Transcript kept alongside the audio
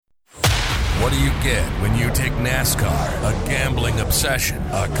What do you get when you take NASCAR, a gambling obsession,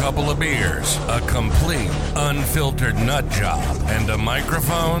 a couple of beers, a complete, unfiltered nut job, and a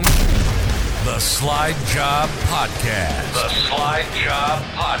microphone? The Slide Job Podcast. The Slide Job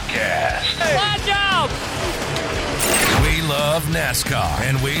Podcast. Slide Job! We love NASCAR,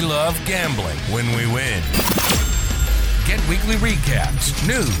 and we love gambling when we win. Get weekly recaps,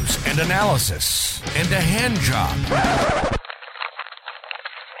 news, and analysis, and a hand job.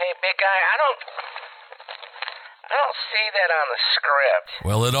 Hey, big guy, I don't see that on the script.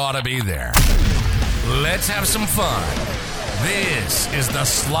 Well, it ought to be there. Let's have some fun. This is the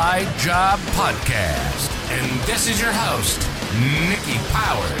Slide Job Podcast, and this is your host, Nikki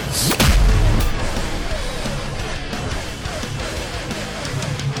Powers.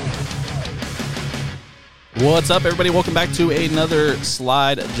 What's up, everybody? Welcome back to another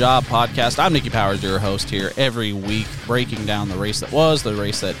Slide Job Podcast. I'm Nikki Powers, your host here every week, breaking down the race that was, the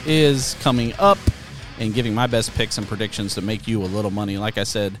race that is coming up, and giving my best picks and predictions to make you a little money. Like I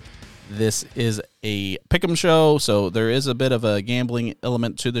said, this is a pick'em show, so there is a bit of a gambling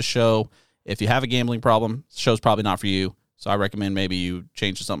element to the show. If you have a gambling problem, the show's probably not for you, so I recommend maybe you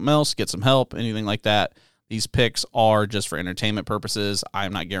change to something else, get some help, anything like that. These picks are just for entertainment purposes.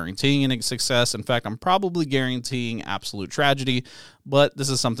 I'm not guaranteeing any success. In fact, I'm probably guaranteeing absolute tragedy, but this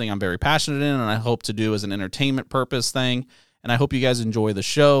is something I'm very passionate in, and I hope to do as an entertainment purpose thing, and I hope you guys enjoy the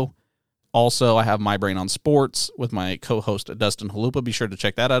show. Also, I have My Brain on Sports with my co-host, Dustin Halupa. Be sure to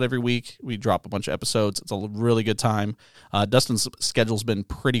check that out every week. We drop a bunch of episodes. It's a really good time. Dustin's schedule's been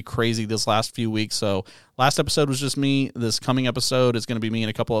pretty crazy this last few weeks, so last episode was just me. This coming episode is going to be me and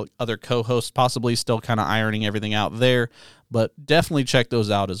a couple of other co-hosts, possibly still kind of ironing everything out there, but definitely check those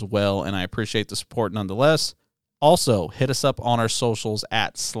out as well, and I appreciate the support nonetheless. Also, hit us up on our socials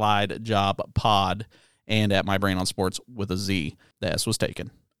at Slide Job Pod and at My Brain on Sports with a Z. The S was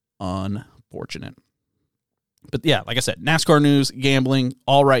taken. Unfortunate. But yeah, like I said, NASCAR news, gambling,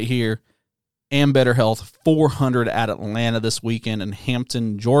 all right here. Ambetter Health 400 at Atlanta this weekend in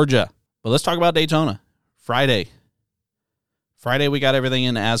Hampton, Georgia. But let's talk about Daytona. Friday, we got everything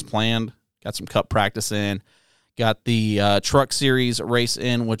in as planned. Got some cup practice in. Got the truck series race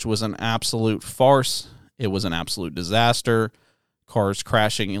in, which was an absolute farce. It was an absolute disaster. Cars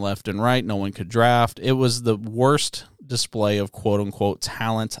crashing left and right. No one could draft. It was the worst display of quote-unquote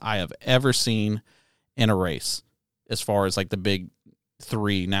talent I have ever seen in a race as far as like the big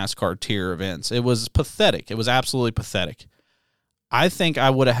three NASCAR tier events. It was pathetic. It was absolutely pathetic. I think I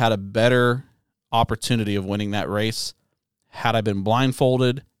would have had a better opportunity of winning that race had I been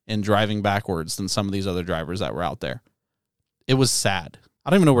blindfolded and driving backwards than some of these other drivers that were out there. It was sad. I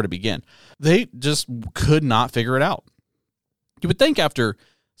don't even know where to begin. They just could not figure it out. You would think after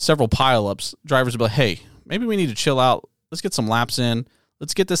several pileups, drivers would be like, hey, maybe we need to chill out. Let's get some laps in.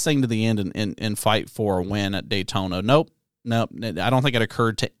 Let's get this thing to the end and fight for a win at Daytona. Nope. I don't think it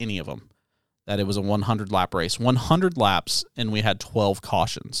occurred to any of them that it was a 100-lap race. 100 laps, and we had 12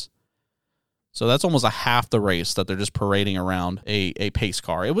 cautions. So that's almost a half the race that they're just parading around a pace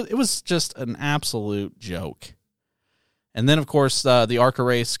car. It was just an absolute joke. And then, of course, the ARCA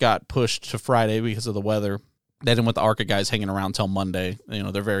race got pushed to Friday because of the weather. They didn't want the ARCA guys hanging around till Monday. You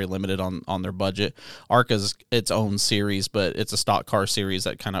know, they're very limited on their budget. ARCA's its own series, but it's a stock car series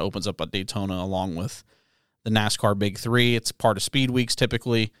that kind of opens up at Daytona along with the NASCAR Big Three. It's part of Speed Weeks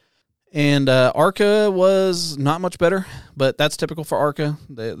typically. And ARCA was not much better, but that's typical for ARCA.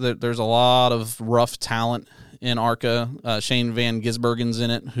 There's a lot of rough talent in ARCA. Shane Van Gisbergen's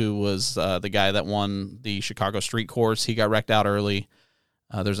in it, who was the guy that won the Chicago Street Course. He got wrecked out early.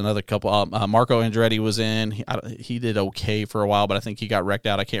 There's another couple. Marco Andretti was in. He did okay for a while, but I think he got wrecked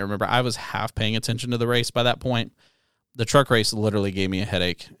out. I can't remember. I was half paying attention to the race by that point. The truck race literally gave me a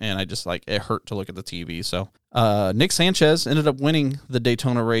headache, and I just it hurt to look at the TV. So Nick Sanchez ended up winning the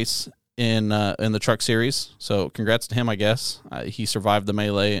Daytona race in the truck series. So congrats to him, I guess. He survived the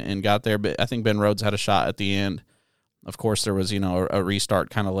melee and got there, but I think Ben Rhodes had a shot at the end. Of course, there was a restart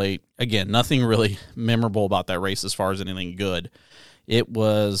kind of late. Again, nothing really memorable about that race as far as anything good. It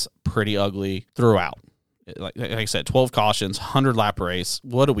was pretty ugly throughout. Like I said, 12 cautions, 100-lap race.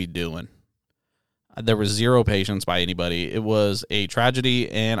 What are we doing? There was zero patience by anybody. It was a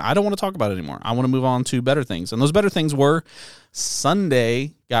tragedy, and I don't want to talk about it anymore. I want to move on to better things. And those better things were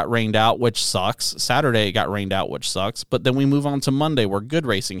Sunday got rained out, which sucks. Saturday got rained out, which sucks. But then we move on to Monday, where good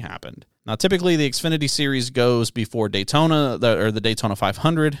racing happened. Now, typically, the Xfinity Series goes before Daytona, or the Daytona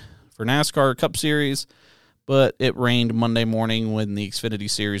 500 for NASCAR Cup Series. But it rained Monday morning when the Xfinity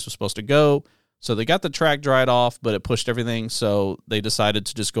Series was supposed to go. So they got the track dried off, but it pushed everything. So they decided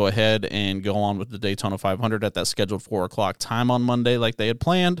to just go ahead and go on with the Daytona 500 at that scheduled 4 o'clock time on Monday like they had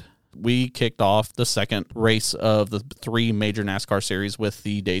planned. we kicked off the second race of the 3 major NASCAR series with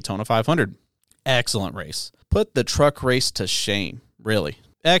the Daytona 500. Excellent race. Put the truck race to shame, really.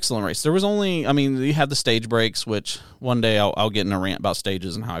 Excellent race. There was only, you had the stage breaks, which one day I'll get in a rant about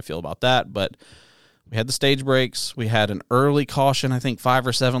stages and how I feel about that, but we had the stage breaks. We had an early caution, I think 5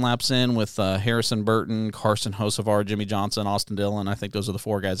 or 7 laps in with Harrison Burton, Carson Hocevar, Jimmy Johnson, Austin Dillon. I think those are the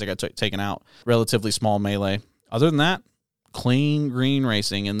 4 guys that got taken out. Relatively small melee. Other than that, clean green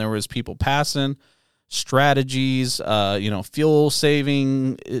racing, and there was people passing, strategies, fuel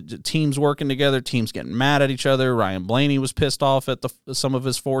saving, teams working together, teams getting mad at each other. Ryan Blaney was pissed off at some of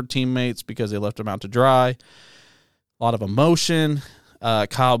his Ford teammates because they left him out to dry. A lot of emotion.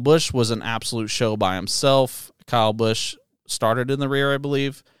 Kyle Busch was an absolute show by himself. Kyle Busch started in the rear, I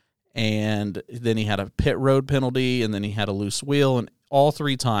believe, and then he had a pit road penalty, and then he had a loose wheel, and all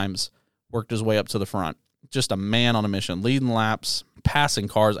 3 times worked his way up to the front. Just a man on a mission, leading laps, passing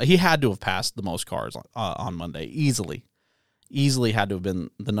cars. He had to have passed the most cars on Monday, easily. Easily had to have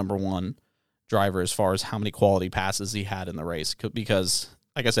been the number 1 driver as far as how many quality passes he had in the race. Because,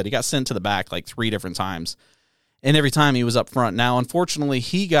 like I said, he got sent to the back like 3 different times, and every time he was up front. Now, unfortunately,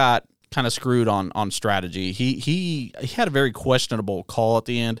 he got kind of screwed on strategy. He had a very questionable call at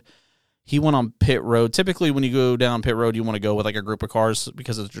the end. He went on pit road. Typically, when you go down pit road, you want to go with like a group of cars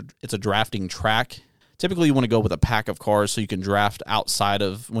because it's a drafting track. Typically, you want to go with a pack of cars so you can draft outside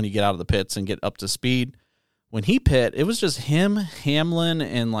of when you get out of the pits and get up to speed. When he pit, it was just him, Hamlin,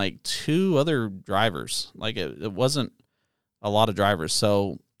 and like 2 other drivers. Like it wasn't a lot of drivers.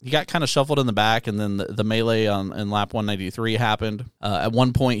 So he got kind of shuffled in the back, and then the melee in lap 193 happened. At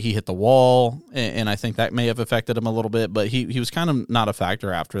one point, he hit the wall, and I think that may have affected him a little bit, but he was kind of not a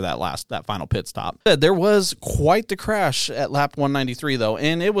factor after that final pit stop. There was quite the crash at lap 193, though,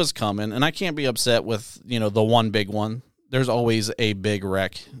 and it was coming, and I can't be upset with, the one big one. There's always a big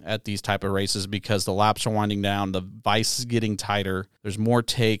wreck at these type of races because the laps are winding down, the vice is getting tighter, there's more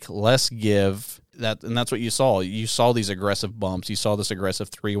take, less give. And that's what you saw. You saw these aggressive bumps. You saw this aggressive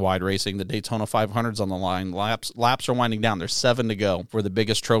 3-wide racing. The Daytona 500's on the line. Laps are winding down. There's 7 to go for the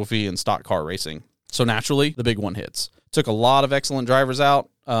biggest trophy in stock car racing. So naturally, the big one hits. Took a lot of excellent drivers out.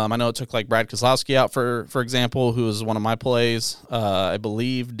 I know it took like Brad Keselowski out, for example, who was one of my plays. I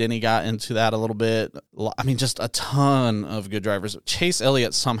believe Denny got into that a little bit. Just a ton of good drivers. Chase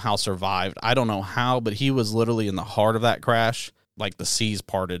Elliott somehow survived. I don't know how, but he was literally in the heart of that crash. Like the seas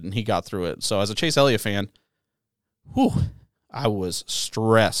parted and he got through it. So as a Chase Elliott fan, I was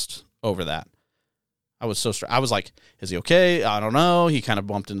stressed over that. I was so stressed. I was like, is he okay? I don't know. He kind of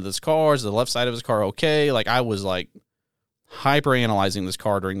bumped into this car. Is the left side of his car okay? Like I was like hyper analyzing this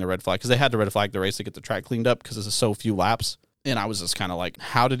car during the red flag because they had to red flag the race to get the track cleaned up because it's so few laps. And I was just kind of like,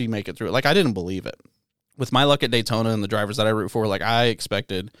 how did he make it through it? Like I didn't believe it. With my luck at Daytona and the drivers that I root for, like I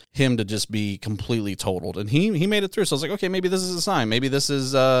expected him to just be completely totaled, and he made it through. So I was like, okay, maybe this is a sign. Maybe this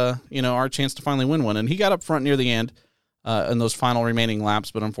is our chance to finally win one. And he got up front near the end in those final remaining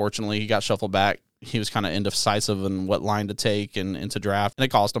laps, but unfortunately he got shuffled back. He was kind of indecisive in what line to take and to draft, and it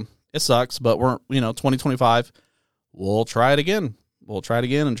cost him. It sucks, but we're 2025. We'll try it again. We'll try it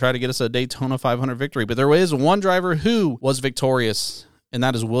again and try to get us a Daytona 500 victory. But there is one driver who was victorious, and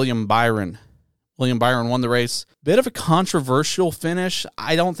that is William Byron. William Byron won the race. Bit of a controversial finish.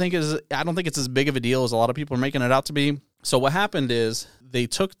 I don't think it's as big of a deal as a lot of people are making it out to be. So what happened is they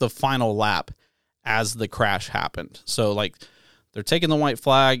took the final lap as the crash happened. So like they're taking the white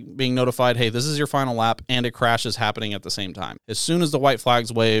flag, being notified, hey, this is your final lap, and a crash is happening at the same time. As soon as the white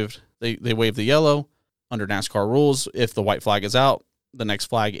flag's waved, they wave the yellow. Under NASCAR rules, if the white flag is out, the next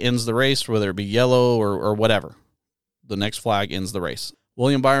flag ends the race, whether it be yellow or whatever. The next flag ends the race.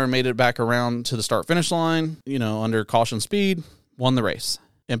 William Byron made it back around to the start-finish line, under caution speed, won the race.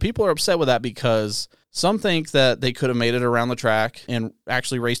 And people are upset with that because some think that they could have made it around the track and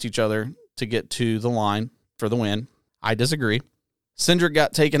actually raced each other to get to the line for the win. I disagree. Cindric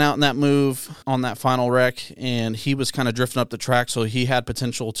got taken out in that move on that final wreck, and he was kind of drifting up the track, so he had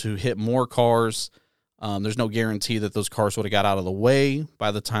potential to hit more cars. There's no guarantee that those cars would have got out of the way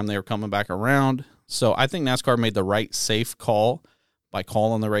by the time they were coming back around. So I think NASCAR made the right safe call by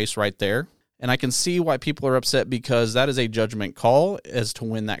calling the race right there. And I can see why people are upset because that is a judgment call as to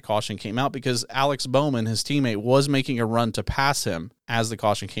when that caution came out, because Alex Bowman, his teammate, was making a run to pass him as the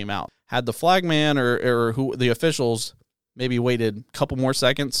caution came out. Had the flagman or who the officials maybe waited a couple more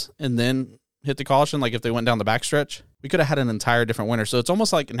seconds and then hit the caution, like if they went down the backstretch, we could have had an entire different winner. So it's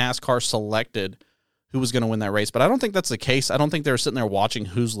almost like NASCAR selected who was going to win that race. But I don't think that's the case. I don't think they were sitting there watching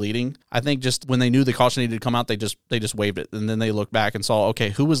who's leading. I think just when they knew the caution needed to come out, they just waved it. And then they looked back and saw, okay,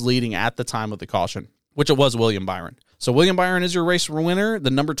 who was leading at the time of the caution, which it was William Byron. So William Byron is your race winner. The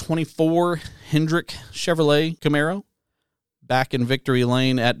number 24 Hendrick Chevrolet Camaro back in victory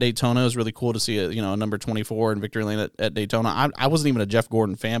lane at Daytona. It was really cool to see a number 24 in victory lane at Daytona. I wasn't even a Jeff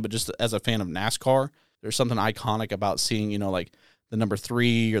Gordon fan, but just as a fan of NASCAR, there's something iconic about seeing, like the number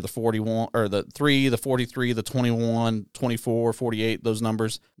 3 or the 41 or the 3, the 43, the 21, 24, 48, those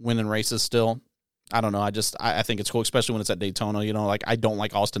numbers winning races still. I don't know. I think it's cool, especially when it's at Daytona. Like I don't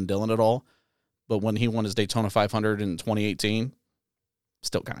like Austin Dillon at all, but when he won his Daytona 500 in 2018,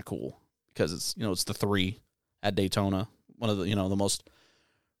 still kind of cool because it's the 3 at Daytona. One of the, the most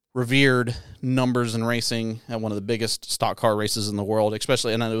revered numbers in racing at one of the biggest stock car races in the world,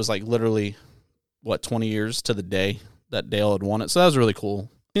 especially, and it was like literally, 20 years to the day that Dale had won it. So that was really cool.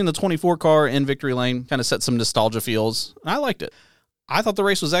 Seeing the 24 car in victory lane kind of set some nostalgia feels, and I liked it. I thought the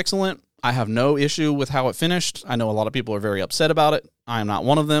race was excellent. I have no issue with how it finished. I know a lot of people are very upset about it. I am not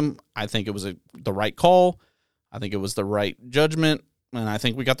one of them. I think it was the right call. I think it was the right judgment, and I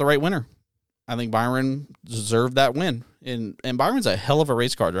think we got the right winner. I think Byron deserved that win. And Byron's a hell of a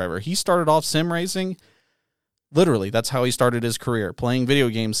race car driver. He started off sim racing. Literally, that's how he started his career, playing video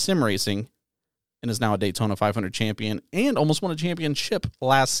games, sim racing, and is now a Daytona 500 champion and almost won a championship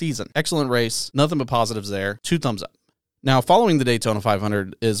last season. Excellent race. Nothing but positives there. 2 thumbs up. Now, following the Daytona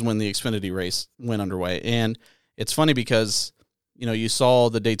 500 is when the Xfinity race went underway. And it's funny because, you saw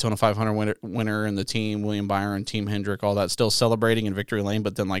the Daytona 500 winner and the team, William Byron, Team Hendrick, all that still celebrating in victory lane,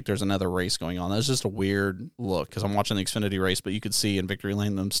 but then there's another race going on. That's just a weird look because I'm watching the Xfinity race, but you could see in victory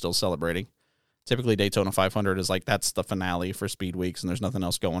lane them still celebrating. Typically, Daytona 500 is that's the finale for speed weeks and there's nothing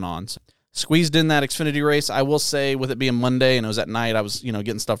else going on. So, squeezed in that Xfinity race. I will say, with it being Monday and it was at night, I was,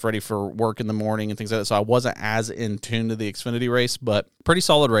 getting stuff ready for work in the morning and things like that. So I wasn't as in tune to the Xfinity race, but pretty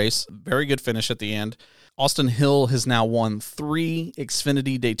solid race. Very good finish at the end. Austin Hill has now won 3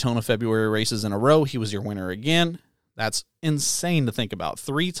 Xfinity Daytona February races in a row. He was your winner again. That's insane to think about.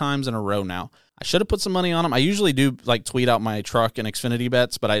 3 times in a row now. I should have put some money on him. I usually do tweet out my truck and Xfinity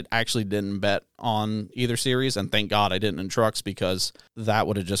bets, but I actually didn't bet on either series, and thank God I didn't in trucks because that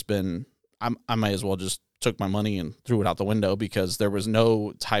would have just been, I might as well just took my money and threw it out the window because there was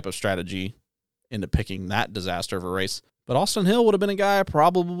no type of strategy into picking that disaster of a race. But Austin Hill would have been a guy I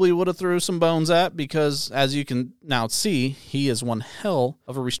probably would have threw some bones at because, as you can now see, he is one hell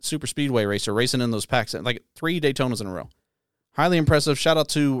of a super speedway racer, racing in those packs, 3 Daytonas in a row. Highly impressive. Shout out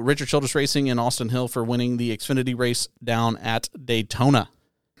to Richard Childress Racing and Austin Hill for winning the Xfinity race down at Daytona.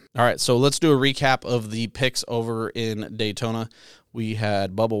 All right, so let's do a recap of the picks over in Daytona. We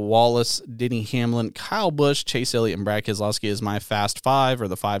had Bubba Wallace, Denny Hamlin, Kyle Busch, Chase Elliott, and Brad Keselowski as my Fast 5, or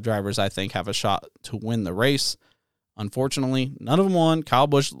the 5 drivers I think have a shot to win the race. Unfortunately, none of them won. Kyle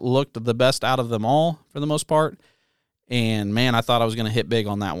Busch looked the best out of them all for the most part. And, man, I thought I was going to hit big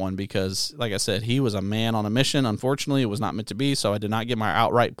on that one because, like I said, he was a man on a mission. Unfortunately, it was not meant to be, so I did not get my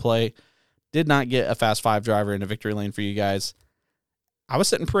outright play. Did not get a Fast 5 driver into victory lane for you guys. I was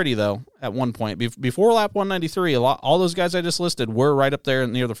sitting pretty, though, at one point. Before lap 193, all those guys I just listed were right up there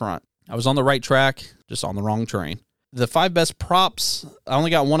near the front. I was on the right track, just on the wrong train. The 5 best props, I only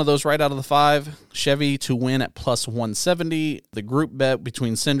got one of those right out of the 5. Chevy to win at plus 170. The group bet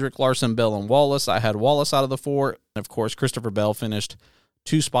between Cindric, Larson, Bell, and Wallace, I had Wallace out of the 4. And, of course, Christopher Bell finished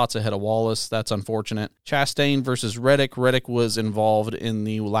 2 spots ahead of Wallace. That's unfortunate. Chastain versus Reddick. Reddick was involved in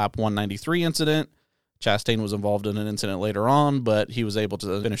the lap 193 incident. Chastain was involved in an incident later on, but he was able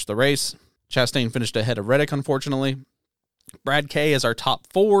to finish the race. Chastain finished ahead of Reddick, unfortunately. Brad Kay is our top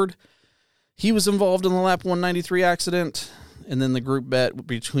Ford. He was involved in the lap 193 accident. And then the group bet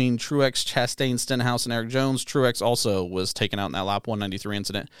between Truex, Chastain, Stenhouse, and Eric Jones. Truex also was taken out in that lap 193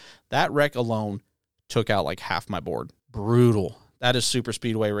 incident. That wreck alone took out half my board. Brutal. That is super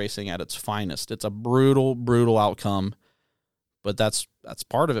speedway racing at its finest. It's a brutal, brutal outcome. But that's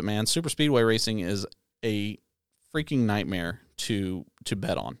part of it, man. Super speedway racing is a freaking nightmare to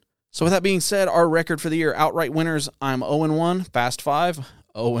bet on. So with that being said, our record for the year, outright winners, I'm 0-1, Fast 5,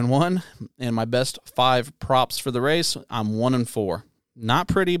 0-1, and my best 5 props for the race, I'm 1-4. Not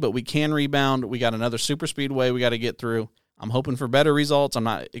pretty, but we can rebound. We got another super speedway we got to get through. I'm hoping for better results. I'm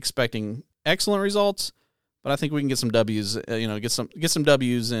not expecting excellent results, but I think we can get some W's, get some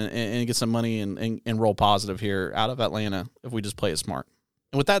W's and get some money and roll positive here out of Atlanta if we just play it smart.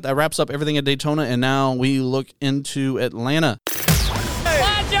 And with that wraps up everything at Daytona, and now we look into Atlanta.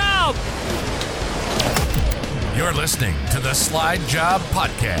 Slide Job! You're listening to the Slide Job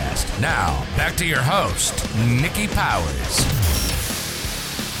Podcast. Now, back to your host, Nikki Powers.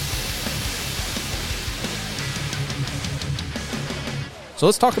 So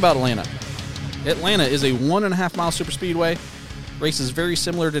let's talk about Atlanta. Atlanta is a 1.5 mile super speedway. Race is very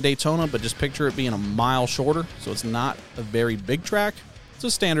similar to Daytona, but just picture it being a mile shorter, so it's not a very big track. It's a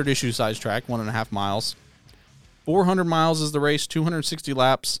standard issue size track, 1.5 miles. 400 miles is the race, 260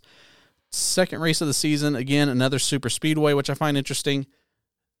 laps. Second race of the season, again, another super speedway, which I find interesting.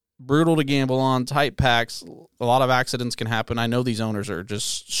 Brutal to gamble on, tight packs, a lot of accidents can happen. I know these owners are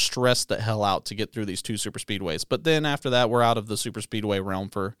just stressed the hell out to get through these 2 super speedways. But then after that, we're out of the super speedway realm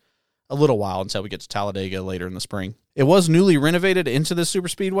for a little while until we get to Talladega later in the spring. It was newly renovated into the super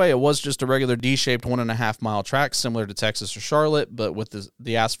speedway. It was just a regular D-shaped 1.5 mile track similar to Texas or Charlotte, but with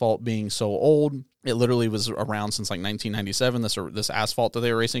the asphalt being so old, it literally was around since like 1997, this asphalt that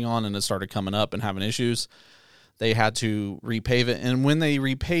they were racing on, and it started coming up and having issues. They had to repave it, and when they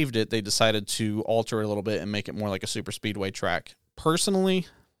repaved it, they decided to alter it a little bit and make it more like a super speedway track. Personally,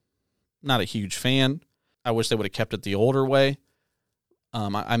 not a huge fan. I wish they would have kept it the older way.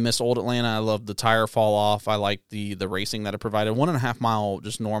 I miss old Atlanta. I love the tire fall off. I like the racing that it provided. 1.5 mile,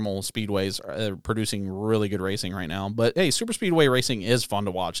 just normal speedways are producing really good racing right now. But hey, super speedway racing is fun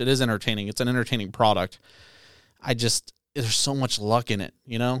to watch. It is entertaining. It's an entertaining product. There's so much luck in it,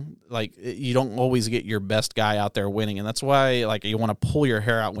 you know? Like, you don't always get your best guy out there winning, and that's why, like, you want to pull your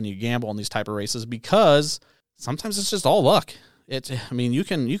hair out when you gamble on these type of races, because sometimes it's just all luck. You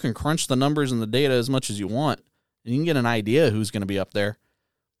can crunch the numbers and the data as much as you want, and you can get an idea who's going to be up there,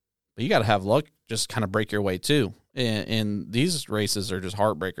 but you got to have luck just kind of break your way too, and these races are just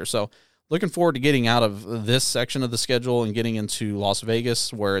heartbreakers. So looking forward to getting out of this section of the schedule and getting into Las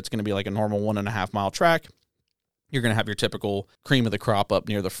Vegas, where it's going to be like a normal 1.5 mile track. You're going to have your typical cream of the crop up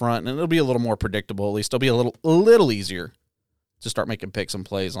near the front, and it'll be a little more predictable. At least it'll be a little easier to start making picks and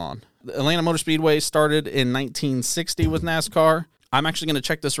plays on. The Atlanta Motor Speedway started in 1960 with NASCAR. I'm actually going to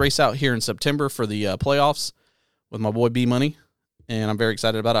check this race out here in September for the playoffs with my boy B Money, and I'm very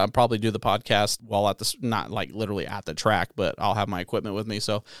excited about it. I'll probably do the podcast while at the, not like literally at the track, but I'll have my equipment with me,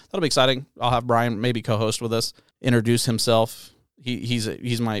 so that'll be exciting. I'll have Brian maybe co-host with us, introduce himself.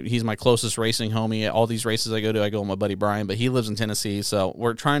 He's my closest racing homie. All these races I go with my buddy Brian, but he lives in Tennessee, so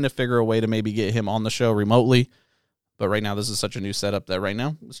we're trying to figure a way to maybe get him on the show remotely. But right now, this is such a new setup that right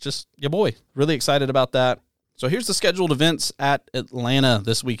now it's just your boy. Really excited about that. So here's the scheduled events at Atlanta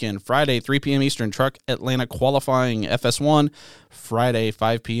this weekend. Friday, 3 p.m. Eastern, Truck Atlanta qualifying FS1. Friday,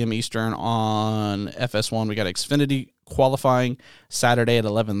 5 p.m. Eastern on FS1, we got Xfinity qualifying. Saturday at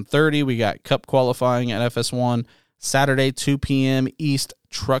 11:30, we got Cup qualifying at FS1. Saturday, 2 p.m. East,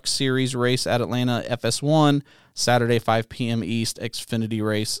 Truck Series race at Atlanta, FS1. Saturday, 5 p.m. East, Xfinity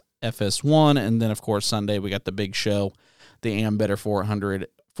race, FS1. And then, of course, Sunday, we got the big show, the Ambetter 400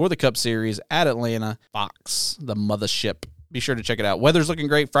 for the Cup Series at Atlanta, Fox, the mothership. Be sure to check it out. Weather's looking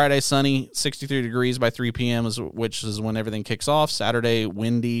great. Friday, sunny, 63 degrees by 3 p.m., which is when everything kicks off. Saturday,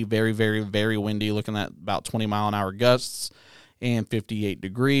 windy, very, very, very windy, looking at about 20-mile-an-hour gusts and 58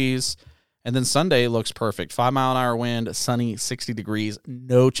 degrees. And then Sunday looks perfect. 5-mile-an-hour wind, sunny, 60 degrees,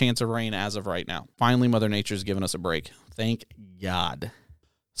 no chance of rain as of right now. Finally, Mother Nature's giving us a break. Thank God.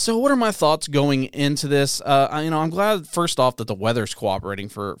 So what are my thoughts going into this? I'm glad, first off, that the weather's cooperating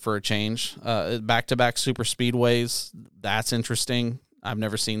for a change. Back-to-back super speedways, that's interesting. I've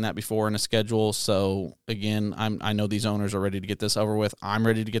never seen that before in a schedule. So, again, I know these owners are ready to get this over with. I'm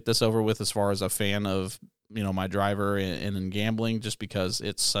ready to get this over with as far as a fan of my driver and in gambling, just because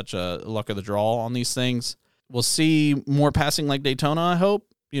it's such a luck of the draw on these things. We'll see more passing like Daytona, I hope.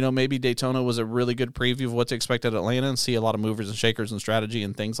 Maybe Daytona was a really good preview of what to expect at Atlanta and see a lot of movers and shakers and strategy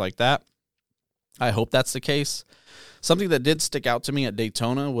and things like that. I hope that's the case. Something that did stick out to me at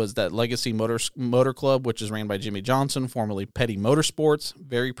Daytona was that Legacy Motor Club, which is ran by Jimmy Johnson, formerly Petty Motorsports,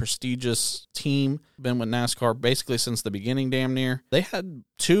 very prestigious team, been with NASCAR basically since the beginning, damn near. They had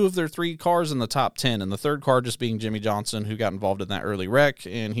 2 of their 3 cars in the top 10, and the third car just being Jimmy Johnson, who got involved in that early wreck,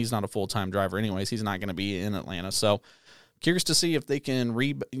 and he's not a full-time driver anyways. He's not going to be in Atlanta, so curious to see if they can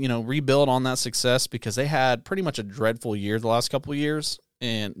rebuild on that success, because they had pretty much a dreadful year the last couple of years.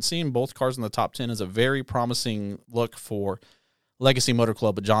 And seeing both cars in the top 10 is a very promising look for Legacy Motor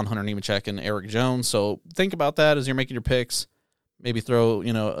Club with John Hunter Nemechek and Eric Jones. So think about that as you're making your picks. Maybe throw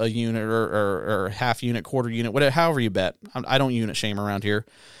a unit or half unit, quarter unit, whatever, however you bet. I don't unit shame around here.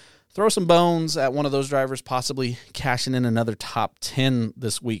 Throw some bones at one of those drivers, possibly cashing in another top 10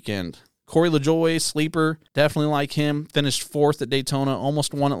 this weekend. Corey LaJoie, sleeper, definitely like him. Finished 4th at Daytona,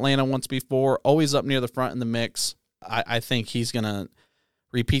 almost won Atlanta once before, always up near the front in the mix. I think he's going to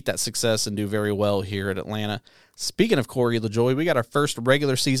repeat that success and do very well here at Atlanta. Speaking of Corey LaJoie, we got our first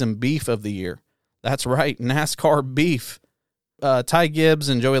regular season beef of the year. That's right, NASCAR beef. Ty Gibbs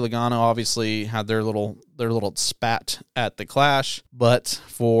and Joey Logano obviously had their little spat at the Clash. But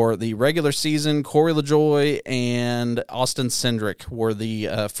for the regular season, Corey LaJoie and Austin Cindric were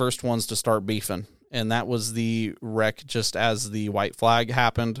the first ones to start beefing. And that was the wreck just as the white flag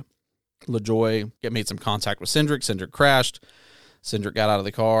happened. LaJoie made some contact with Cindric. Cindric crashed. Cindric got out of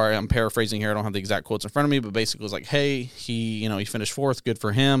the car. I'm paraphrasing here. I don't have the exact quotes in front of me, but basically it was like, hey, he finished fourth. Good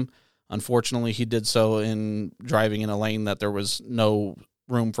for him. Unfortunately, he did so in driving in a lane that there was no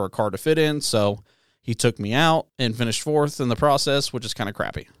room for a car to fit in. So he took me out and finished fourth in the process, which is kind of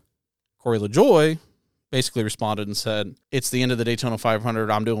crappy. Corey LaJoie basically responded and said, it's the end of the Daytona 500.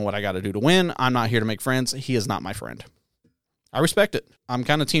 I'm doing what I got to do to win. I'm not here to make friends. He is not my friend. I respect it. I'm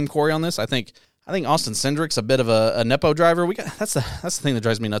kind of team Corey on this. I think Austin Cindric's a bit of a Nepo driver. That's the thing that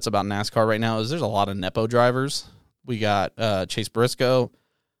drives me nuts about NASCAR right now is there's a lot of Nepo drivers. We got Chase Briscoe,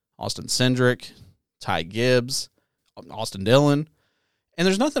 Austin Cindric, Ty Gibbs, Austin Dillon. And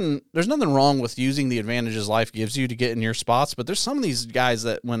there's nothing wrong with using the advantages life gives you to get in your spots, but there's some of these guys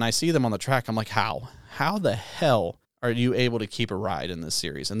that when I see them on the track, I'm like, how the hell are you able to keep a ride in this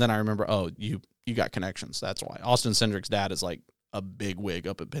series? And then I remember, oh, you got connections. That's why. Austin Cindric's dad is like a big wig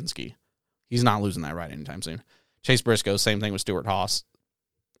up at Penske. He's not losing that ride anytime soon. Chase Briscoe, same thing with Stuart Haas.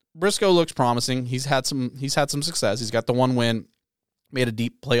 Briscoe looks promising. He's had some success. He's got the one win. Made a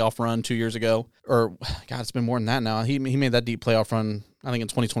deep playoff run 2 years ago. Or, God, it's been more than that now. He made that deep playoff run, I think, in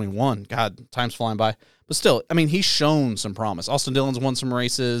 2021. God, time's flying by. But still, I mean, he's shown some promise. Austin Dillon's won some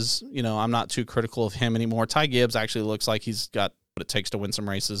races. I'm not too critical of him anymore. Ty Gibbs actually looks like he's got what it takes to win some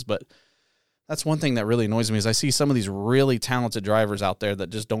races. But that's one thing that really annoys me is I see some of these really talented drivers out there that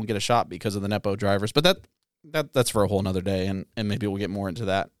just don't get a shot because of the Nepo drivers. But that's for a whole nother day, and maybe we'll get more into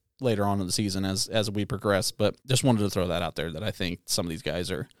that later on in the season as we progress, but just wanted to throw that out there that I think some of these guys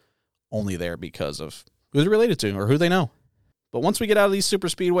are only there because of who they're related to or who they know. But once we get out of these super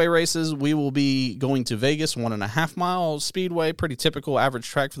speedway races, we will be going to Vegas, 1.5 mile speedway, pretty typical average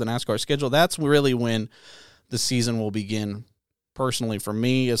track for the NASCAR schedule. That's really when the season will begin personally for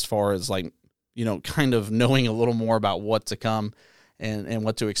me as far as kind of knowing a little more about what to come and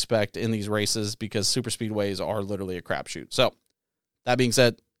what to expect in these races because super speedways are literally a crapshoot. So that being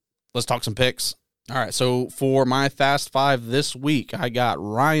said, let's talk some picks. All right, so for my Fast Five this week, I got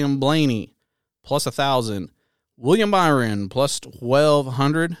Ryan Blaney plus 1,000, William Byron plus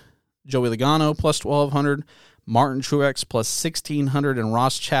 1,200, Joey Logano plus 1,200, Martin Truex plus 1,600, and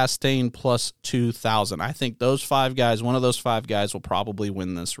Ross Chastain plus 2,000. I think those five guys, one of those five guys will probably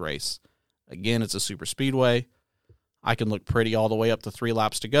win this race. Again, it's a super speedway. I can look pretty all the way up to 3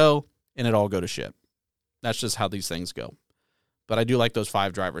 laps to go, and it all go to shit. That's just how these things go. But I do like those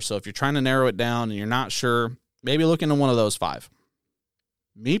 5 drivers. So if you're trying to narrow it down and you're not sure, maybe look into one of those 5.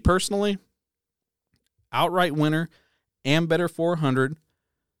 Me personally, outright winner, Ambetter 400,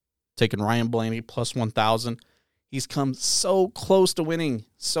 taking Ryan Blaney plus 1,000. He's come so close to winning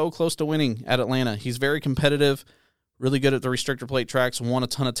at Atlanta. He's very competitive, really good at the restrictor plate tracks, won a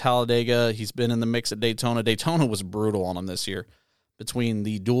ton of Talladega. He's been in the mix at Daytona. Daytona was brutal on him this year. Between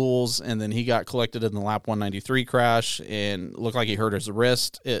the duels, and then he got collected in the lap 193 crash and looked like he hurt his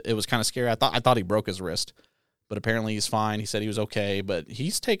wrist. It was kind of scary. I thought he broke his wrist, but apparently he's fine. He said he was okay, but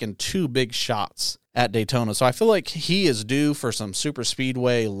he's taken 2 big shots at Daytona. So I feel like he is due for some super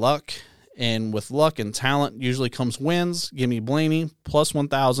speedway luck, and with luck and talent usually comes wins. Give me Blaney plus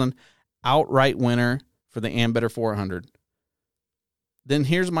 1,000, outright winner for the Ambetter 400. Then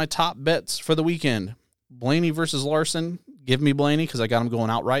here's my top bets for the weekend. Blaney versus Larson. Give me Blaney because I got him going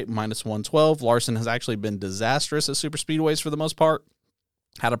outright, minus 112. Larson has actually been disastrous at super speedways for the most part.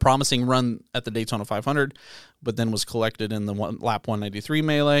 Had a promising run at the Daytona 500, but then was collected in the lap 193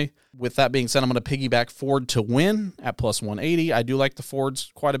 melee. With that being said, I'm going to piggyback Ford to win at plus 180. I do like the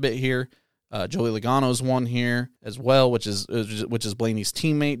Fords quite a bit here. Joey Logano's won here as well, which is Blaney's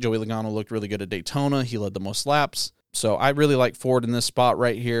teammate. Joey Logano looked really good at Daytona. He led the most laps. So I really like Ford in this spot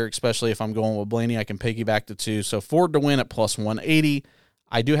right here, especially if I'm going with Blaney. I can piggyback the 2. So Ford to win at plus 180.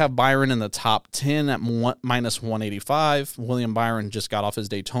 I do have Byron in the top 10 at minus 185. William Byron just got off his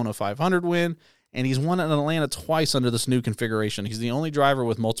Daytona 500 win, and he's won at Atlanta twice under this new configuration. He's the only driver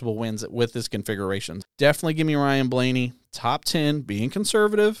with multiple wins with this configuration. Definitely give me Ryan Blaney, top 10, being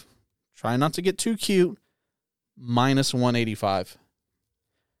conservative. Try not to get too cute, minus 185.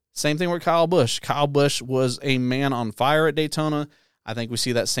 Same thing with Kyle Busch. Kyle Busch was a man on fire at Daytona. I think we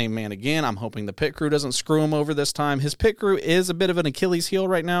see that same man again. I'm hoping the pit crew doesn't screw him over this time. His pit crew is a bit of an Achilles heel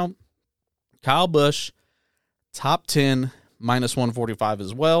right now. Kyle Busch, top 10, minus 145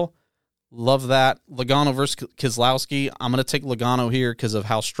 as well. Love that. Logano versus Keselowski. I'm going to take Logano here because of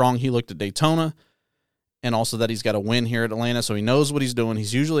how strong he looked at Daytona. and also that he's got a win here at Atlanta, so he knows what he's doing.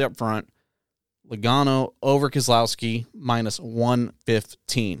 He's usually up front. Logano over Keselowski, minus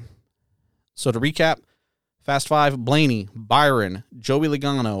 115. So to recap, Fast 5, Blaney, Byron, Joey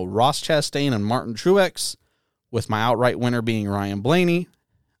Logano, Ross Chastain, and Martin Truex, with my outright winner being Ryan Blaney.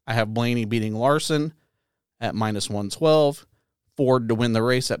 I have Blaney beating Larson at minus 112, Ford to win the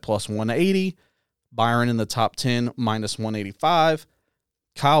race at plus 180, Byron in the top 10, minus 185,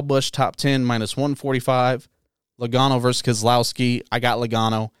 Kyle Busch top 10, minus 145, Logano versus Keselowski, I got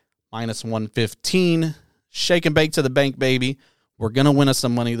Logano, minus 115. Shake and bake to the bank, baby. We're going to win us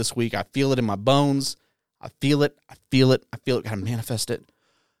some money this week. I feel it in my bones. I feel it. Got to manifest it.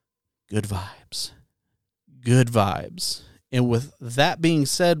 Good vibes. Good vibes. And with that being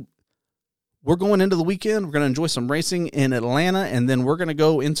said, we're going into the weekend. We're going to enjoy some racing in Atlanta, and then we're going to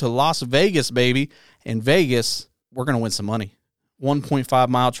go into Las Vegas, baby. In Vegas, we're going to win some money. 1.5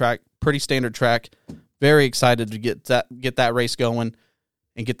 mile track, pretty standard track. Very excited to get that race going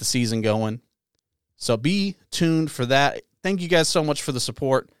and get the season going. So be tuned for that. Thank you guys so much for the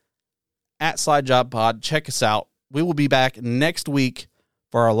support. At Slide Job Pod, check us out. We will be back next week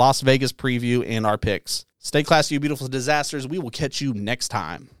for our Las Vegas preview and our picks. Stay classy, you beautiful disasters. We will catch you next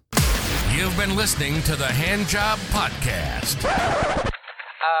time. You've been listening to the Hand Job Podcast.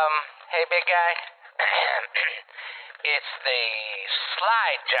 Hey, big guy. It's the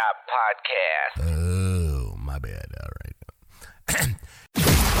Slide Job Podcast. Oh, my bad. All right.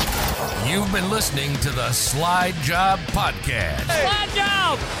 You've been listening to the Slide Job Podcast. Slide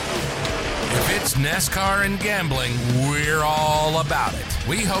job! If it's NASCAR and gambling, we're all about it.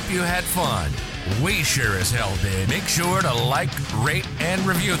 We hope you had fun. We sure as hell did. Make sure to like, rate, and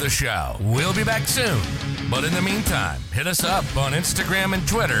review the show. We'll be back soon. But in the meantime, hit us up on Instagram and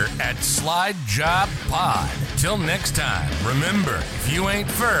Twitter at Slide Job Pod. Till next time, remember, if you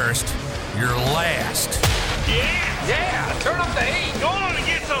ain't first, you're last. Yeah, turn up the heat. Go on and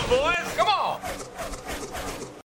get some, boys.